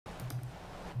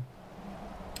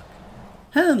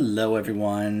Hello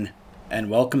everyone, and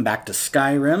welcome back to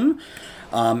Skyrim.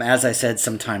 As I said,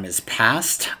 some time has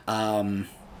passed.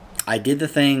 I did the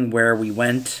thing where we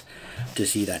went to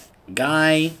see that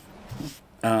guy.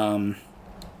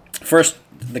 First,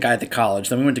 the guy at the college.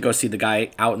 Then we went to go see the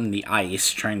guy out in the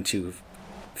ice, trying to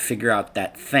figure out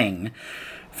that thing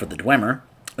for the Dwemer.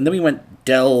 And then we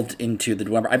delved into the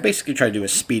Dwemer. I basically tried to do a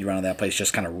speed run of that place,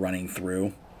 just kind of running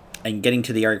through and getting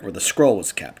to the area where the scroll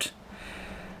was kept.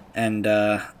 And,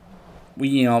 I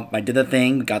did the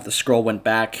thing, got the scroll, went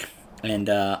back, and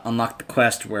unlocked the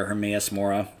quest where Hermaeus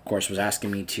Mora, of course, was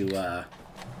asking me to,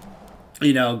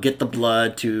 get the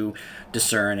blood to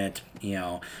discern it,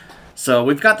 So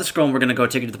we've got the scroll, and we're going to go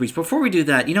take it to the priest. Before we do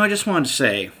that, I just wanted to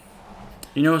say,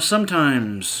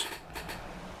 sometimes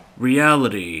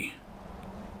reality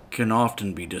can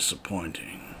often be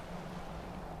disappointing.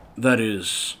 That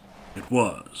is, it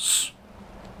was.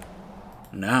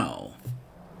 Now,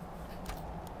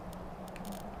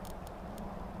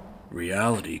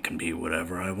 reality can be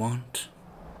whatever I want.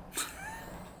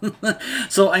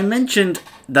 So I mentioned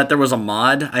that there was a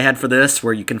mod I had for this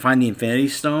where you can find the Infinity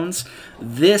Stones.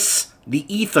 The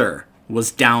Ether, was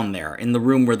down there in the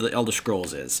room where the Elder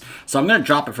Scrolls is. So I'm going to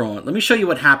drop it for a moment. Let me show you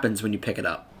what happens when you pick it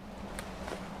up.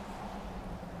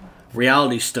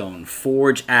 Reality Stone,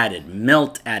 Forge added,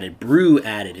 Melt added, Brew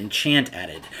added, Enchant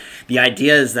added. The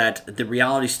idea is that the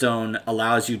Reality Stone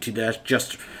allows you to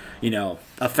just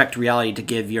affect reality, to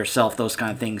give yourself those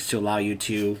kind of things to allow you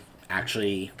to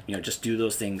actually, just do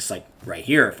those things like right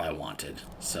here if I wanted.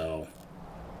 So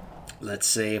let's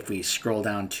say if we scroll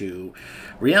down to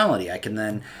reality, I can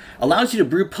then allows you to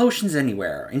brew potions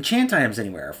anywhere, enchant items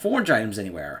anywhere, forge items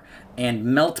anywhere, and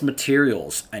melt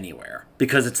materials anywhere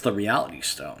because it's the Reality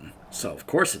Stone. So of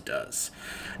course it does.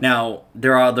 Now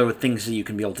there are other things that you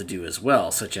can be able to do as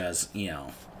well, such as,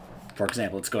 for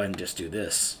example, let's go ahead and just do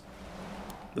this.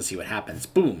 Let's see what happens.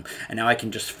 Boom. And now I can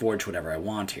just forge whatever I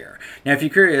want here. Now, if you're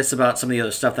curious about some of the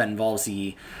other stuff that involves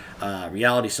the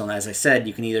Reality Stone, as I said,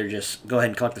 you can either just go ahead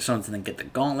and collect the stones and then get the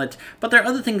gauntlet. But there are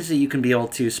other things that you can be able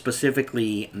to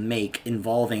specifically make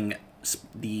involving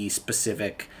the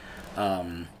specific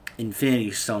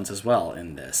Infinity Stones as well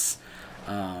in this.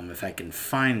 If I can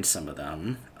find some of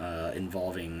them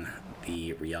involving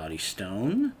the Reality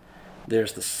Stone.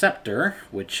 There's the Scepter,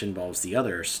 which involves the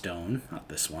other stone, not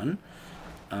this one.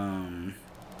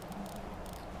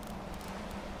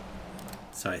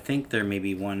 So I think there may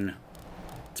be one.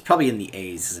 It's probably in the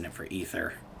A's, isn't it, for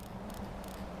Ether?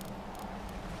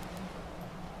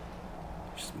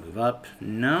 Just move up.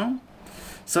 No.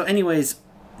 So anyways,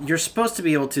 you're supposed to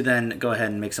be able to then go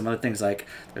ahead and make some other things, like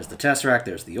there's the Tesseract,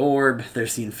 there's the Orb,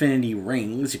 there's the Infinity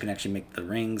Rings. You can actually make the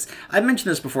rings. I've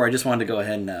mentioned this before. I just wanted to go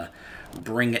ahead and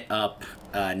bring it up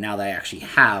now that I actually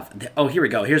have. Oh, here we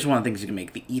go. Here's one of the things you can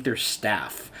make, the Ether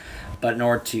Staff. But in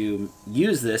order to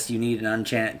use this, you need an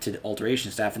Enchanted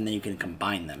Alteration Staff, and then you can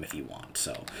combine them if you want.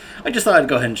 So I just thought I'd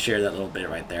go ahead and share that little bit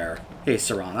right there. Hey,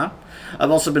 Serana.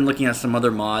 I've also been looking at some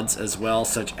other mods as well,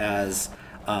 such as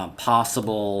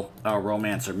possible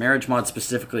romance or marriage mods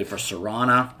specifically for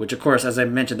Serana, which, of course, as I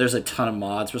mentioned, there's a ton of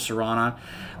mods for Serana.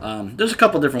 There's a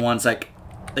couple different ones, like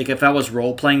if I was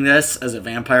role-playing this as a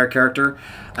vampire character,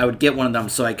 I would get one of them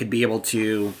so I could be able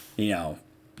to,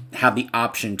 have the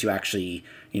option to actually,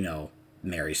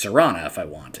 marry Serana if I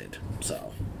wanted.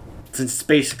 So, since it's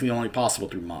basically only possible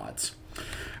through mods.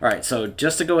 Alright, so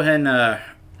just to go ahead and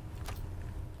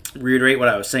reiterate what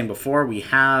I was saying before, we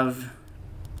have...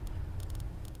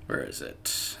 Where is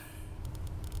it?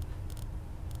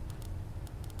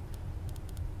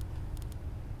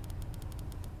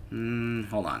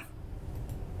 Hold on.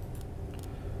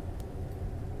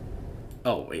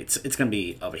 Oh, wait, it's going to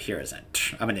be over here, isn't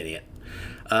it? I'm an idiot.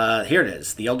 Here it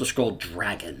is, the Elder Scroll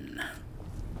Dragon.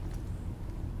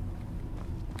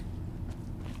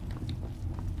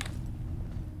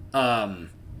 Hi,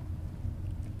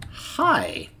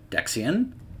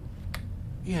 Dexian.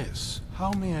 Yes,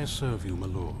 how may I serve you, my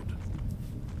lord?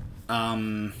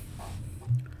 I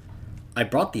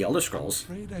brought the Elder Scrolls.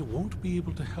 I'm afraid I won't be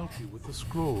able to help you with the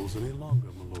scrolls any longer,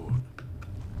 my lord.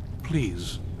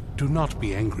 Please, do not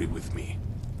be angry with me.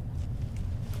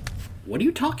 What are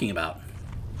you talking about?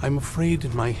 I'm afraid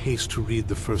in my haste to read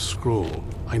the first scroll,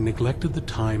 I neglected the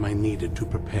time I needed to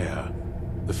prepare.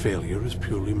 The failure is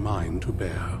purely mine to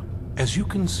bear. As you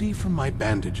can see from my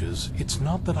bandages, it's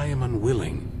not that I am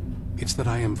unwilling. It's that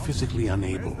I am physically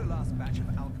unable.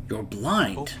 You're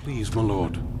blind. Oh, please, my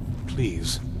lord.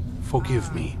 Please,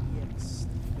 forgive me.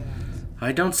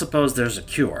 I don't suppose there's a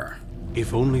cure.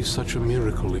 If only such a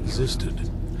miracle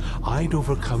existed. I'd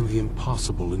overcome the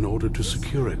impossible in order to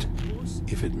secure it,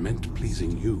 if it meant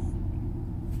pleasing you.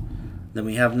 Then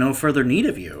we have no further need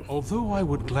of you. Although I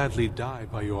would gladly die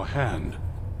by your hand,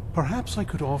 perhaps I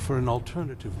could offer an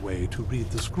alternative way to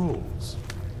read the scrolls.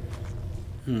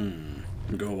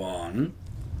 Go on.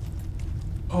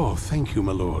 Oh, thank you,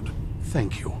 my lord.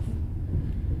 Thank you.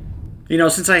 You know,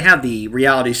 since I have the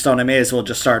Reality Stone, I may as well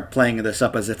just start playing this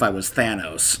up as if I was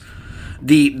Thanos.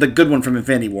 The good one from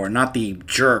Infinity War, not the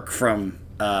jerk from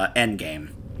Endgame.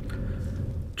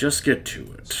 Just get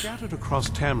to it. Scattered across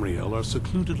Tamriel are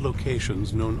secluded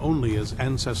locations known only as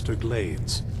Ancestor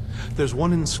Glades. There's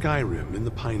one in Skyrim in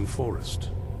the Pine Forest.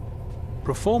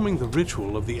 Performing the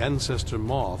ritual of the Ancestor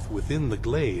Moth within the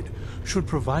glade should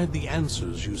provide the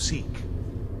answers you seek.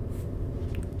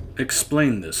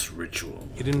 Explain this ritual.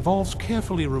 It involves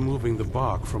carefully removing the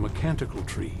bark from a canticle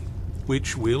tree,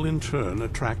 which will in turn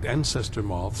attract ancestor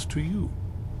moths to you.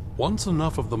 Once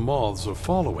enough of the moths are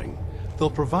following, they'll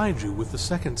provide you with the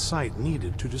second sight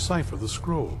needed to decipher the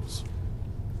scrolls.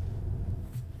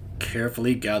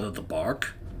 Carefully gather the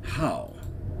bark? How?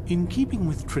 In keeping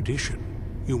with tradition,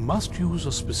 you must use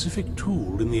a specific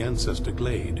tool in the Ancestor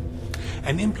Glade,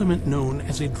 an implement known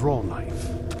as a draw knife.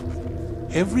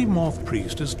 Every moth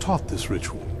priest is taught this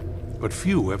ritual, but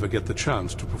few ever get the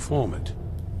chance to perform it.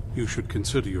 You should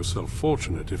consider yourself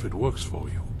fortunate if it works for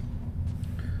you.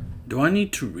 Do I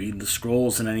need to read the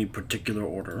scrolls in any particular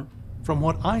order? From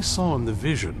what I saw in the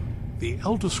vision, the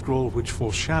Elder Scroll which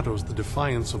foreshadows the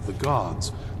defiance of the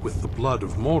gods with the blood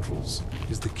of mortals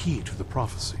is the key to the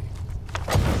prophecy.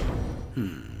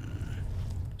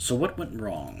 So what went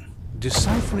wrong?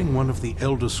 Deciphering one of the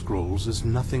Elder Scrolls is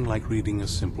nothing like reading a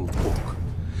simple book.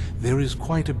 There is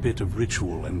quite a bit of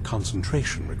ritual and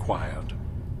concentration required.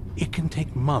 It can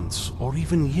take months or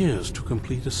even years to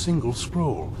complete a single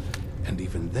scroll, and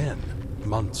even then,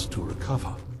 months to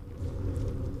recover.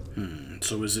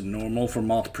 So is it normal for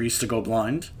moth priests to go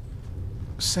blind?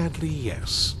 Sadly,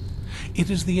 yes.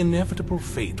 It is the inevitable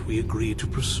fate we agree to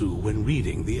pursue when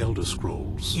reading the Elder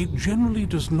Scrolls. It generally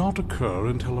does not occur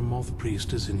until a moth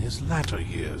priest is in his latter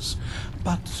years,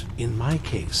 but in my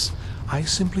case, I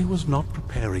simply was not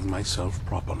preparing myself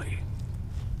properly.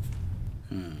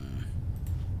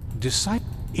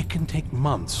 It can take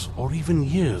months or even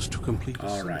years to complete a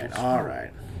single scroll. All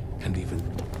right. And even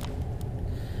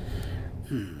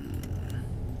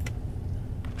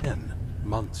 10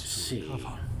 months to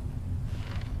recover.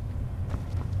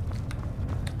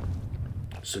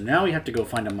 So now we have to go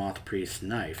find a moth priest's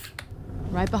knife.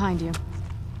 Right behind you.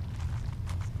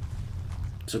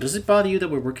 So does it bother you that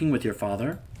we're working with your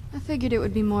father? I figured it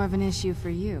would be more of an issue for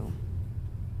you.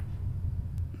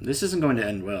 This isn't going to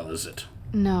end well, is it?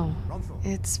 No,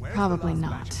 it's probably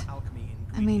not.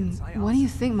 I mean, what do you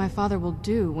think my father will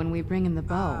do when we bring him the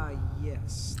bow?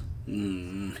 Yes.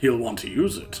 He'll want to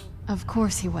use it. Of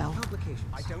course he will.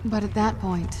 But at that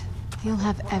point, he'll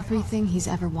have everything he's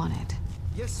ever wanted.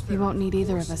 He won't need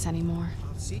either of us anymore.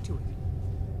 I'll see to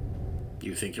it.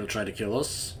 You think he'll try to kill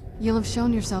us? You'll have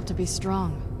shown yourself to be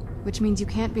strong, which means you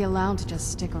can't be allowed to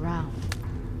just stick around.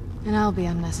 And I'll be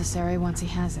unnecessary once he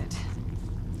has it.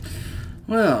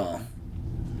 Well,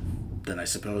 then I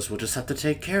suppose we'll just have to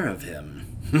take care of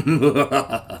him.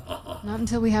 Not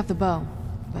until we have the bow,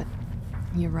 but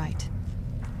you're right.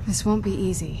 This won't be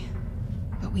easy,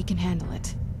 but we can handle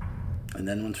it. And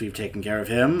then once we've taken care of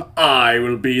him, I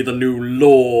will be the new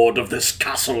lord of this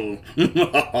castle.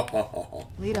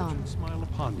 Lead on. Smile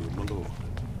upon you, my lord.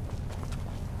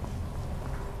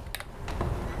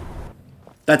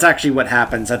 That's actually what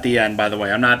happens at the end, by the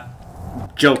way. I'm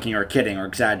not joking or kidding or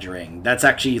exaggerating. That's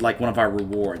actually like one of our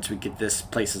rewards. We get this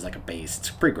place as like a base. It's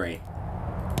pretty great.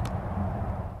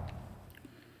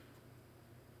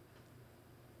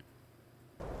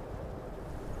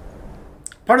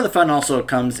 Part of the fun also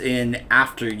comes in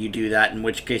after you do that, in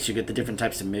which case you get the different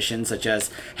types of missions, such as,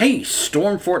 hey,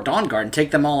 storm Fort Dawnguard and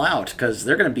take them all out, because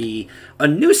they're going to be a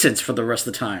nuisance for the rest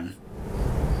of the time.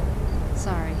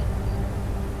 Sorry.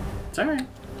 It's alright.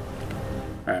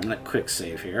 Alright, I'm going to quick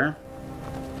save here.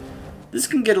 This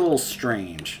can get a little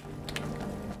strange.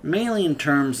 Mainly in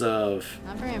terms of...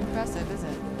 Not very impressive, is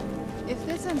it? If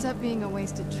this ends up being a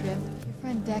wasted trip, your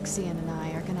friend Dexian and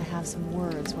I are going to have some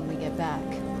words when we get back.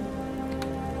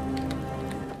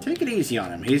 Take it easy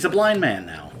on him. He's a blind man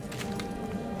now.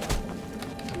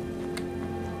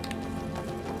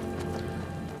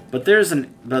 But there's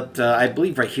an... But I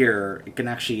believe right here, it can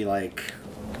actually, like...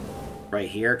 Right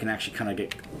here, it can actually kind of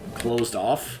get closed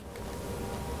off.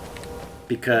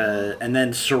 Because... And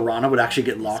then Serana would actually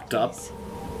get locked up.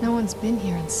 No one's been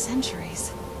here in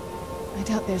centuries. I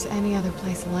doubt there's any other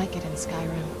place like it in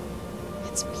Skyrim.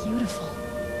 It's beautiful.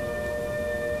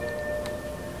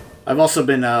 I've also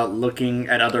been looking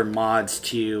at other mods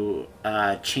to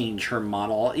change her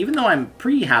model. Even though I'm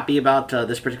pretty happy about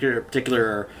this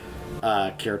particular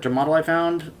character model I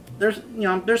found, there's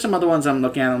some other ones I'm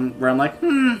looking at where I'm like,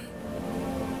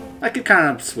 I could kind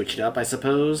of switch it up, I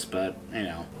suppose, but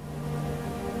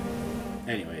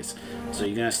Anyways, so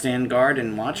you're gonna stand guard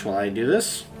and watch while I do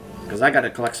this, because I gotta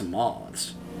collect some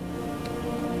moths.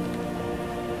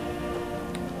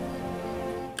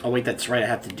 Oh wait, that's right, I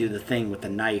have to do the thing with the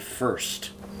knife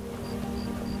first.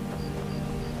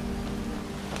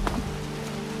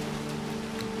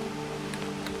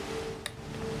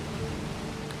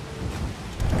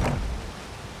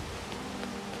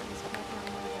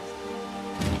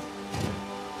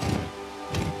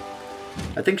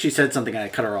 I think she said something and I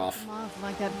cut her off. Moths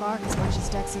like that bark as much as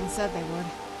Dexian said they would.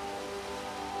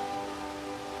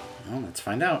 Well, let's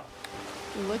find out.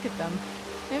 Look at them.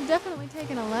 They've definitely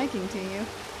taken a liking to you.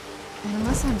 And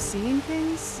unless I'm seeing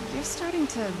things, you're starting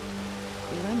to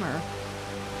glimmer.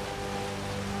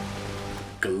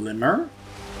 Glimmer?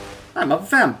 I'm a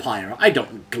vampire. I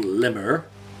don't glimmer.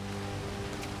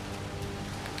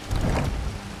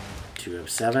 2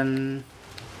 of 7.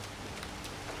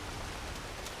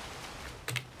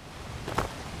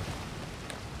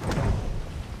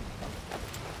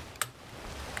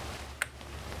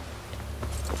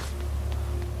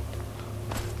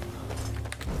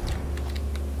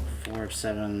 Of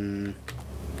 7.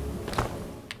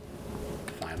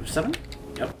 5 of 7?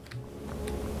 Yep.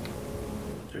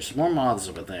 There's some more moths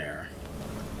over there.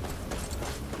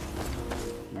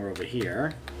 More over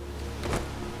here.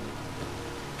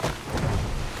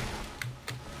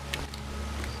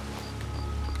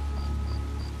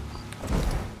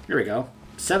 Here we go.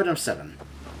 7 of 7.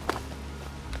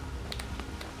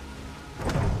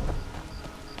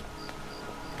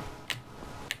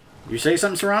 You say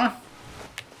something, Serana?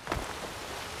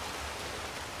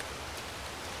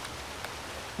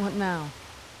 What now?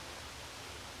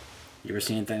 You ever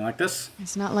seen anything like this?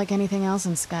 It's not like anything else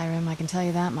in Skyrim, I can tell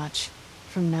you that much.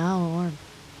 From now or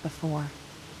before.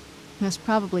 There's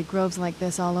probably groves like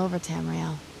this all over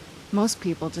Tamriel. Most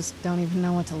people just don't even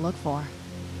know what to look for.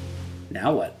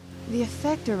 Now what? The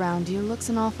effect around you looks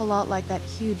an awful lot like that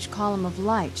huge column of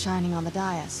light shining on the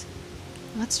dais.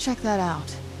 Let's check that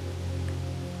out.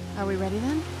 Are we ready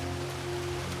then?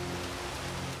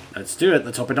 Let's do it.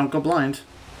 Let's hope I don't go blind.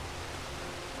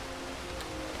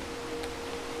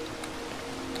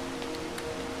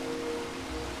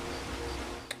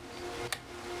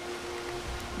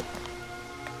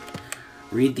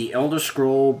 Read the Elder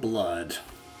Scroll Blood.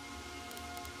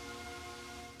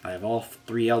 I have all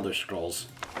 3 Elder Scrolls.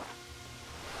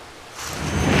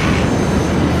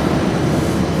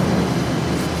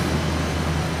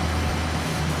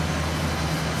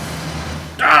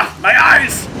 Ah! My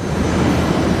eyes!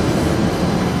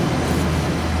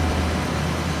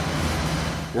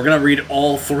 We're gonna read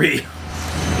all 3.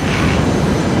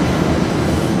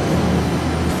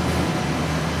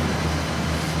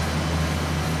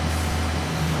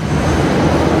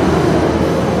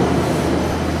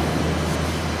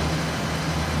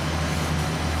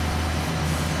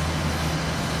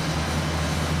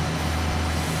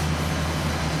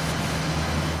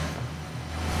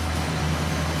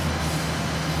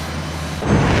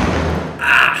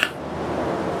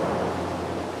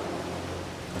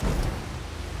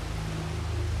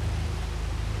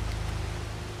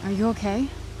 Are you okay?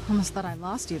 Almost thought I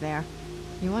lost you there.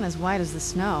 You went as white as the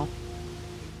snow.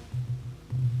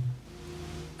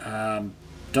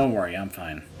 Don't worry, I'm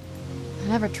fine. I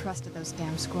never trusted those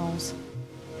damn scrolls.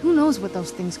 Who knows what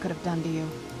those things could have done to you?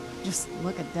 Just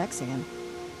look at Dexian.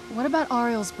 What about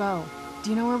Ariel's bow? Do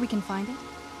you know where we can find it?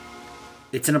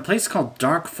 It's in a place called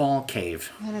Darkfall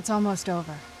Cave. Then it's almost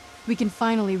over. We can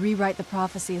finally rewrite the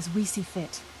prophecy as we see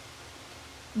fit.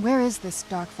 Where is this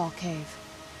Darkfall Cave?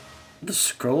 The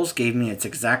scrolls gave me its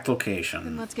exact Then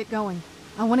location. let's get going.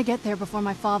 I want to get there before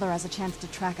my father has a chance to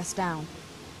track us down.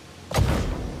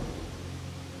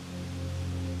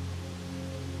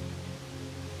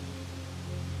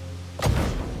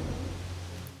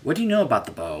 What do you know about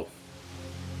the bow?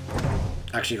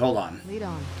 Actually, hold on. Lead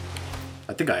on.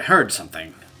 I think I heard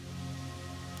something.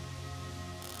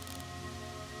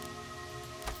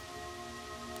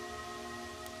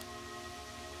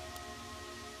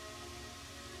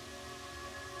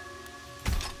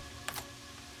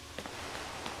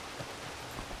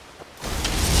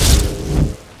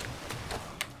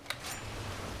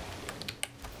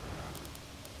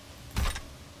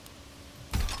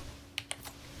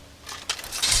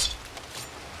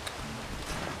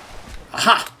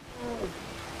 Aha!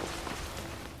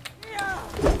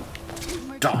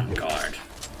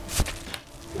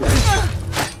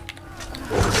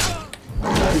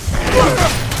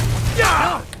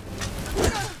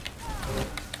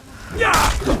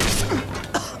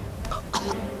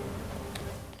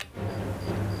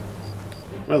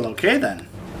 Well, okay then.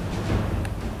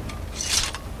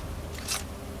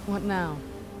 What now?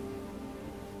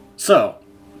 So,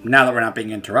 now that we're not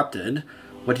being interrupted,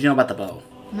 what do you know about the bow?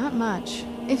 Not much.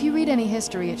 If you read any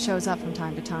history, it shows up from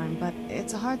time to time, but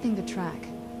it's a hard thing to track.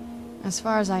 As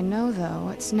far as I know, though,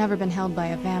 it's never been held by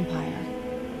a vampire.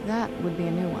 That would be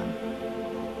a new one.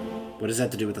 What does that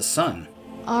have to do with the sun?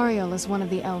 Ariel is one of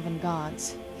the elven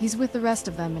gods. He's with the rest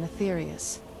of them in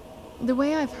Aetherius. The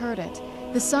way I've heard it,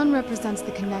 the sun represents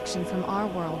the connection from our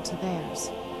world to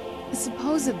theirs.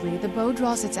 Supposedly, the bow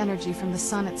draws its energy from the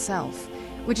sun itself,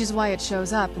 which is why it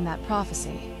shows up in that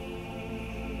prophecy.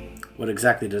 What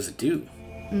exactly does it do?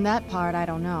 And that part, I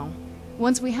don't know.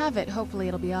 Once we have it, hopefully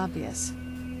it'll be obvious.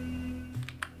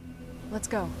 Let's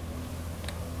go.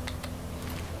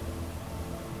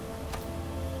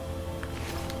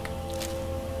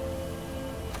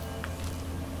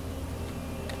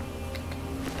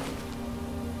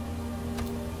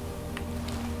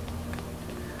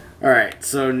 Alright,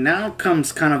 so now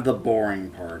comes kind of the boring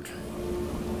part.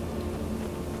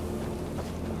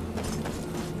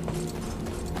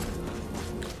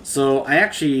 So I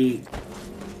actually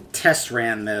test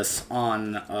ran this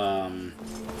on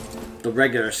the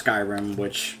regular Skyrim,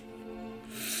 which,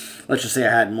 let's just say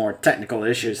I had more technical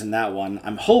issues in that one.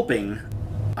 I'm hoping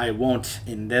I won't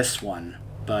in this one,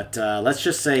 but let's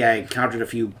just say I encountered a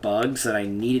few bugs that I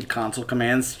needed console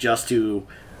commands just to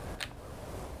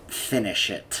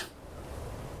finish it.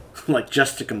 Like,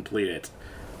 just to complete it.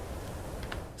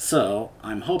 So,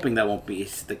 I'm hoping that won't be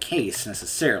the case,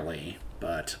 necessarily,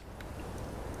 but...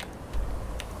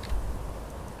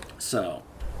 So...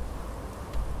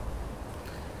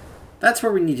 That's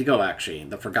where we need to go, actually.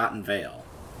 The Forgotten Vale.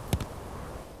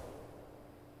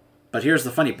 But here's the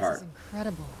funny part. This is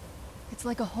incredible. It's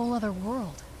like a whole other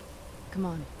world. Come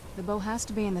on. The bow has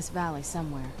to be in this valley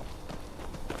somewhere.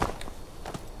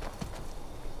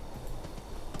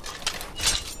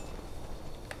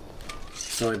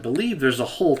 So I believe there's a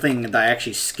whole thing that I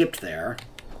actually skipped there,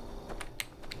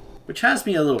 which has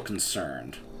me a little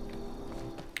concerned.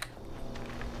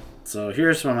 So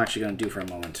here's what I'm actually going to do for a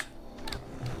moment.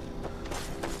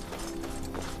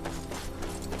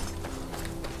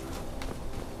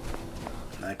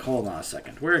 Like, hold on a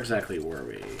second. Where exactly were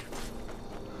we?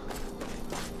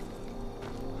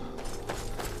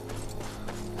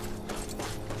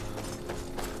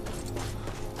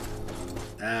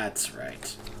 That's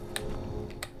right.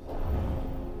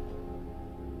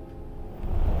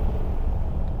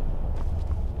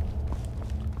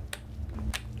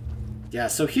 Yeah,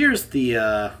 so here's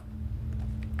the,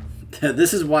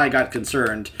 this is why I got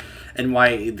concerned, and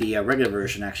why the regular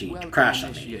version actually crashed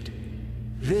on me.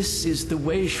 This is the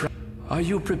way. Are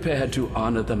you prepared to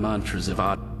honor the mantras of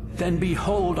Art? Then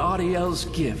behold Ariel's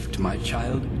gift, my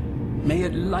child. May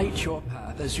it light your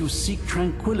path as you seek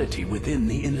tranquility within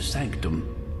the inner sanctum.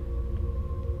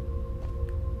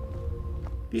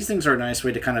 These things are a nice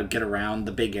way to kind of get around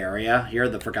the big area here,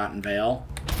 the Forgotten Vale.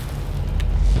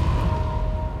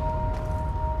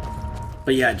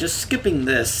 But yeah, just skipping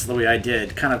this the way I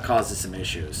did kind of causes some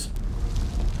issues.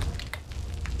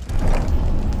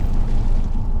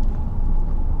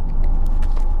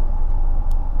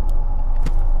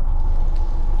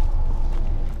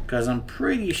 Because I'm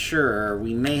pretty sure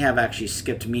we may have actually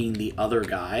skipped meeting the other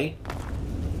guy.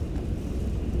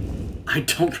 I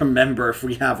don't remember if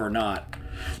we have or not.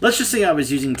 Let's just say I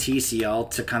was using TCL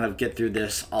to kind of get through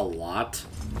this a lot.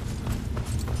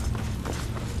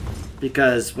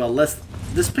 Because, well,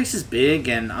 this place is big,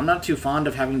 and I'm not too fond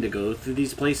of having to go through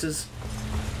these places.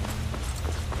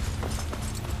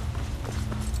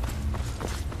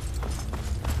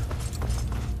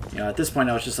 You know, at this point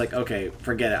I was just like, okay,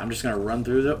 forget it. I'm just going to run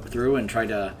through and try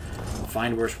to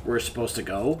find where we're supposed to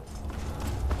go.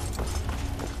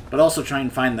 But also try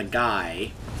and find the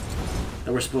guy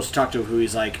that we're supposed to talk to, who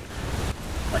he's like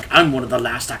I'm one of the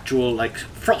last actual, like,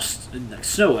 frost, like,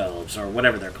 snow elves, or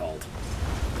whatever they're called.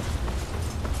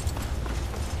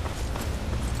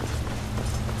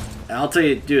 And I'll tell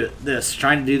you,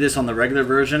 trying to do this on the regular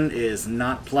version is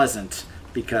not pleasant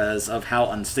because of how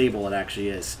unstable it actually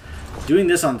is. Doing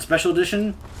this on Special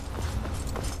Edition,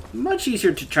 much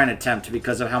easier to try and attempt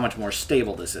because of how much more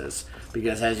stable this is.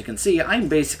 Because as you can see, I'm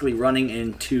basically running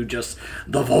into just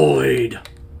the void.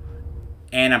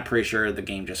 And I'm pretty sure the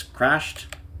game just crashed.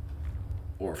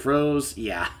 Or froze.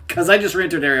 Yeah, because I just ran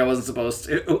to an area I wasn't supposed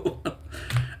to.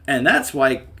 And that's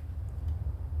why...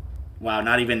 Wow,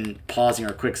 not even pausing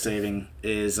or quick saving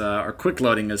is, or quick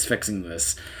loading is fixing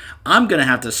this. I'm gonna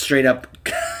have to straight up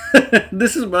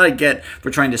This is what I get for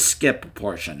trying to skip a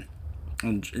portion.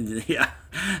 And, yeah.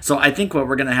 So I think what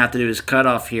we're going to have to do is cut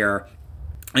off here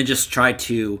and just try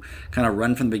to kind of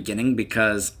run from the beginning,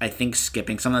 because I think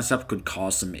skipping some of that stuff could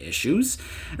cause some issues.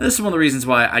 And this is one of the reasons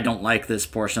why I don't like this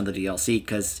portion of the DLC,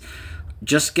 because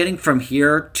just getting from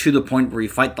here to the point where you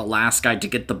fight the last guy to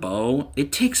get the bow,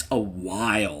 it takes a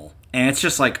while. And it's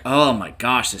just like, oh my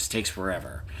gosh, this takes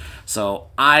forever. So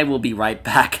I will be right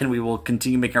back, and we will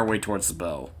continue making our way towards the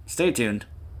bow. Stay tuned.